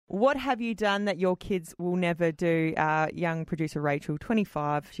What have you done that your kids will never do? Young producer Rachel,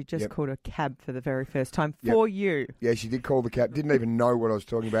 25, she just called a cab for the very first time for you. Yeah, she did call the cab. Didn't even know what I was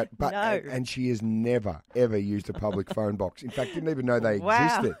talking about. But No. and she has never, ever used a public phone box. In fact, didn't even know they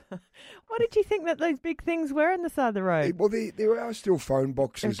existed. What did you think that those big things were on the side of the road? Well, there are still phone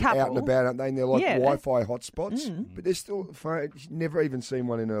boxes out and about, aren't they? And they're like Wi-Fi hotspots. But there's still phone. She's never even seen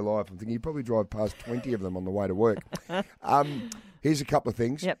one in her life. I'm thinking you probably drive past 20 of them on the way to work. Here's a couple of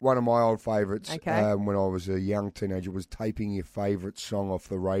things. Yep. One of my old favourites Okay. when I was a young teenager was taping your favourite song off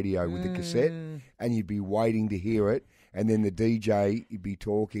the radio with the cassette, and you'd be waiting to hear it, and then the DJ, you'd be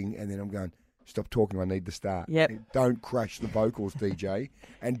talking, and then I'm going, stop talking, I need to start. Yep. Don't crash the vocals, DJ,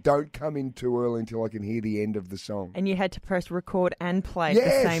 and don't come in too early until I can hear the end of the song. And you had to press record and play at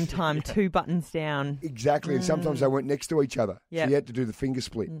the same time, 2 buttons down. Exactly, and sometimes they weren't next to each other, Yep. so you had to do the finger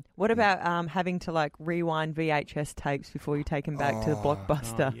split. What about having to rewind VHS tapes before you take them back to the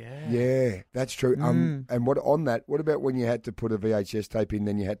Blockbuster? Yeah, that's true. And what about when you had to put a VHS tape in,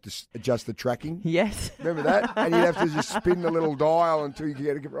 then you had to adjust the tracking? Yes. Remember that? And you'd have to just spin the little dial until you could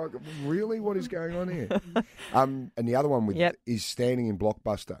get it right. Really? What is going on here? And the other one is standing in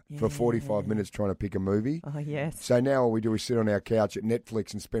Blockbuster for 45 minutes trying to pick a movie. Oh, yes. So now all we do is sit on our couch at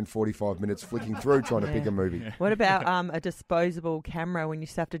Netflix and spend 45 minutes flicking through trying to pick a movie. What about a disposable camera when you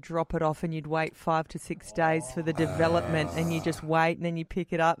just have to drop it off and you'd wait 5 to 6 days for the development and you just wait and then you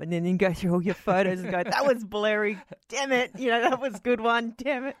pick it up and then you go through all your photos and go, that was blurry, damn it, that was a good one,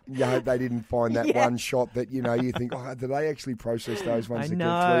 damn it. Yeah, they didn't find that one shot that, you think, did they actually process those ones that know.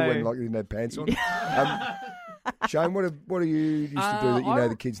 get through when they didn't have pants on? Shane, what do you used to do that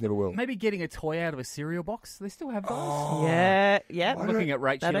the kids never will? Maybe getting a toy out of a cereal box. They still have those. Yeah. I'm looking at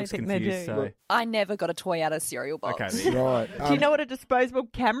Rachel, she looks confused. So. I never got a toy out of a cereal box. Okay. Right. Do you know what a disposable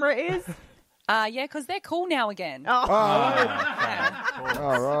camera is? Yeah, because they're cool now again. Right.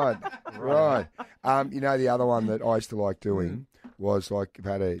 The other one that I used to like doing was I've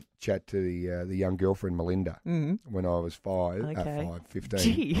had a chat to the young girlfriend Melinda when I was 15.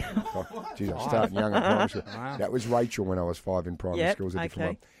 Gee. Geez, I was starting young, I promise you. That was Rachel when I was 5 in primary school. It was a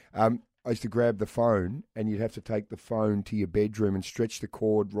different one. I used to grab the phone and you'd have to take the phone to your bedroom and stretch the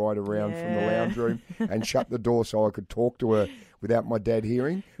cord right around from the lounge room and shut the door so I could talk to her without my dad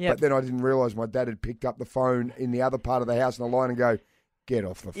hearing. Yep. But then I didn't realise my dad had picked up the phone in the other part of the house on the line and go, get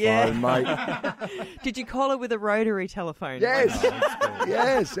off the phone, mate. Did you call her with a rotary telephone? Yes.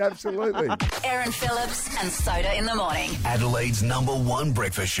 Yes, absolutely. Aaron Phillips and Soda in the morning. Adelaide's #1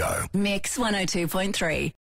 breakfast show. Mix 102.3.